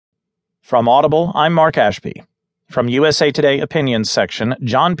From Audible, I'm Mark Ashby. From USA Today Opinions section,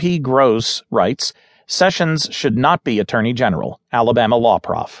 John P. Gross writes, Sessions should not be Attorney General, Alabama law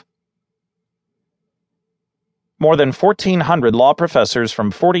prof. More than 1,400 law professors from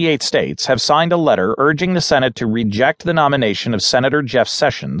 48 states have signed a letter urging the Senate to reject the nomination of Senator Jeff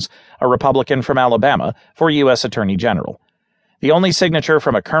Sessions, a Republican from Alabama, for U.S. Attorney General. The only signature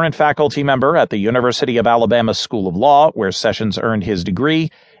from a current faculty member at the University of Alabama School of Law, where Sessions earned his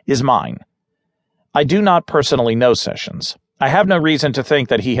degree, is mine. I do not personally know Sessions. I have no reason to think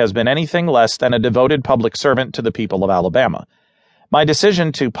that he has been anything less than a devoted public servant to the people of Alabama. My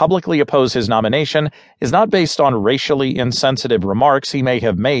decision to publicly oppose his nomination is not based on racially insensitive remarks he may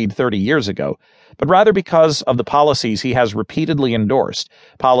have made 30 years ago, but rather because of the policies he has repeatedly endorsed,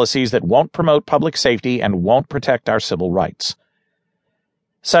 policies that won't promote public safety and won't protect our civil rights.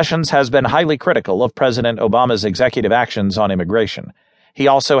 Sessions has been highly critical of President Obama's executive actions on immigration. He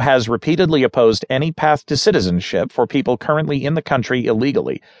also has repeatedly opposed any path to citizenship for people currently in the country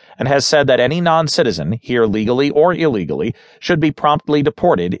illegally, and has said that any non-citizen, here legally or illegally, should be promptly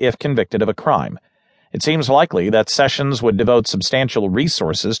deported if convicted of a crime. It seems likely that Sessions would devote substantial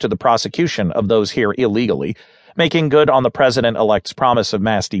resources to the prosecution of those here illegally, making good on the president-elect's promise of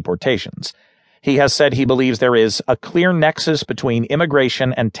mass deportations. He has said he believes there is a clear nexus between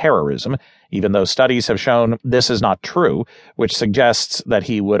immigration and terrorism, even though studies have shown this is not true, which suggests that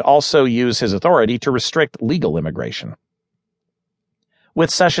he would also use his authority to restrict legal immigration.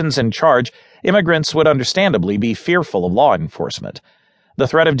 With Sessions in charge, immigrants would understandably be fearful of law enforcement. The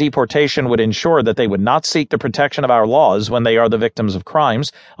threat of deportation would ensure that they would not seek the protection of our laws when they are the victims of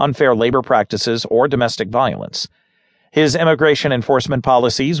crimes, unfair labor practices, or domestic violence. His immigration enforcement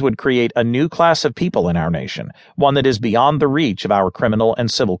policies would create a new class of people in our nation, one that is beyond the reach of our criminal and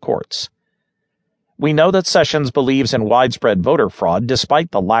civil courts. We know that Sessions believes in widespread voter fraud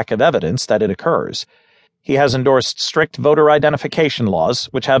despite the lack of evidence that it occurs. He has endorsed strict voter identification laws,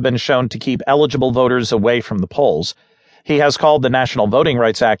 which have been shown to keep eligible voters away from the polls. He has called the National Voting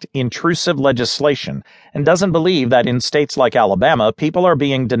Rights Act intrusive legislation and doesn't believe that in states like Alabama, people are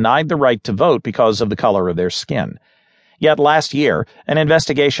being denied the right to vote because of the color of their skin. Yet last year, an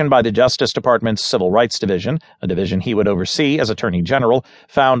investigation by the Justice Department's Civil Rights Division, a division he would oversee as Attorney General,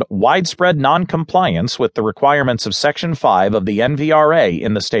 found widespread noncompliance with the requirements of Section 5 of the NVRA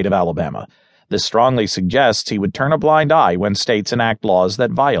in the state of Alabama. This strongly suggests he would turn a blind eye when states enact laws that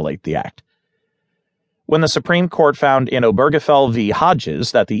violate the act. When the Supreme Court found in Obergefell v.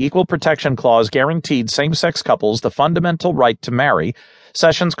 Hodges that the Equal Protection Clause guaranteed same-sex couples the fundamental right to marry,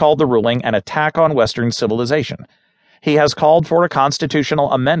 Sessions called the ruling an attack on Western civilization. He has called for a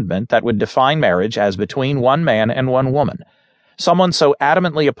constitutional amendment that would define marriage as between one man and one woman. Someone so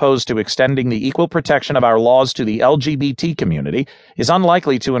adamantly opposed to extending the equal protection of our laws to the LGBT community is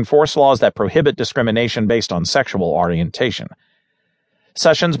unlikely to enforce laws that prohibit discrimination based on sexual orientation.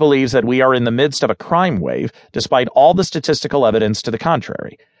 Sessions believes that we are in the midst of a crime wave, despite all the statistical evidence to the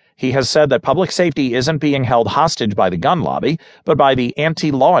contrary. He has said that public safety isn't being held hostage by the gun lobby, but by the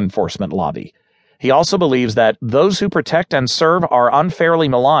anti-law enforcement lobby. He also believes that those who protect and serve are unfairly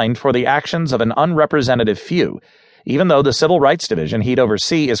maligned for the actions of an unrepresentative few, even though the Civil Rights Division he'd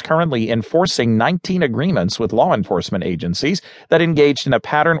oversee is currently enforcing 19 agreements with law enforcement agencies that engaged in a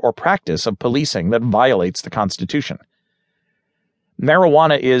pattern or practice of policing that violates the Constitution.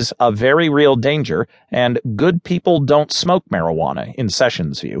 Marijuana is a very real danger, and good people don't smoke marijuana, in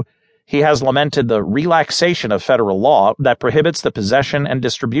Sessions' view. He has lamented the relaxation of federal law that prohibits the possession and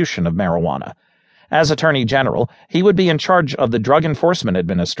distribution of marijuana. As Attorney General, he would be in charge of the Drug Enforcement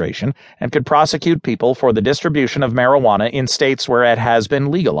Administration and could prosecute people for the distribution of marijuana in states where it has been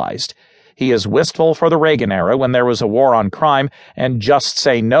legalized. He is wistful for the Reagan era when there was a war on crime and just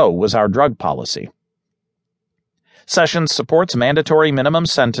say no was our drug policy. Sessions supports mandatory minimum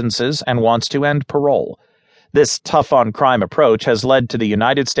sentences and wants to end parole. This tough-on-crime approach has led to the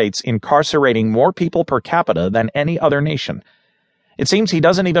United States incarcerating more people per capita than any other nation. It seems he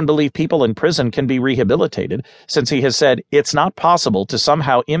doesn't even believe people in prison can be rehabilitated, since he has said it's not possible to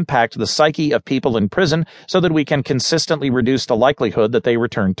somehow impact the psyche of people in prison so that we can consistently reduce the likelihood that they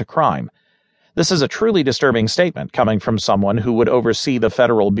return to crime. This is a truly disturbing statement coming from someone who would oversee the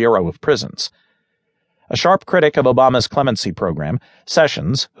Federal Bureau of Prisons. A sharp critic of Obama's clemency program,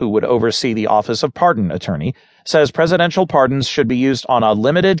 Sessions, who would oversee the Office of Pardon Attorney, says presidential pardons should be used on a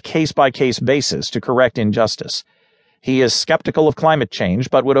limited case-by-case basis to correct injustice. He is skeptical of climate change,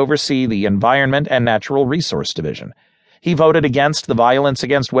 but would oversee the Environment and Natural Resource Division. He voted against the Violence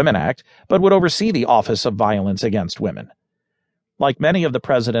Against Women Act, but would oversee the Office of Violence Against Women. Like many of the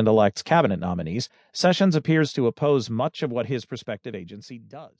president-elect's cabinet nominees, Sessions appears to oppose much of what his prospective agency does.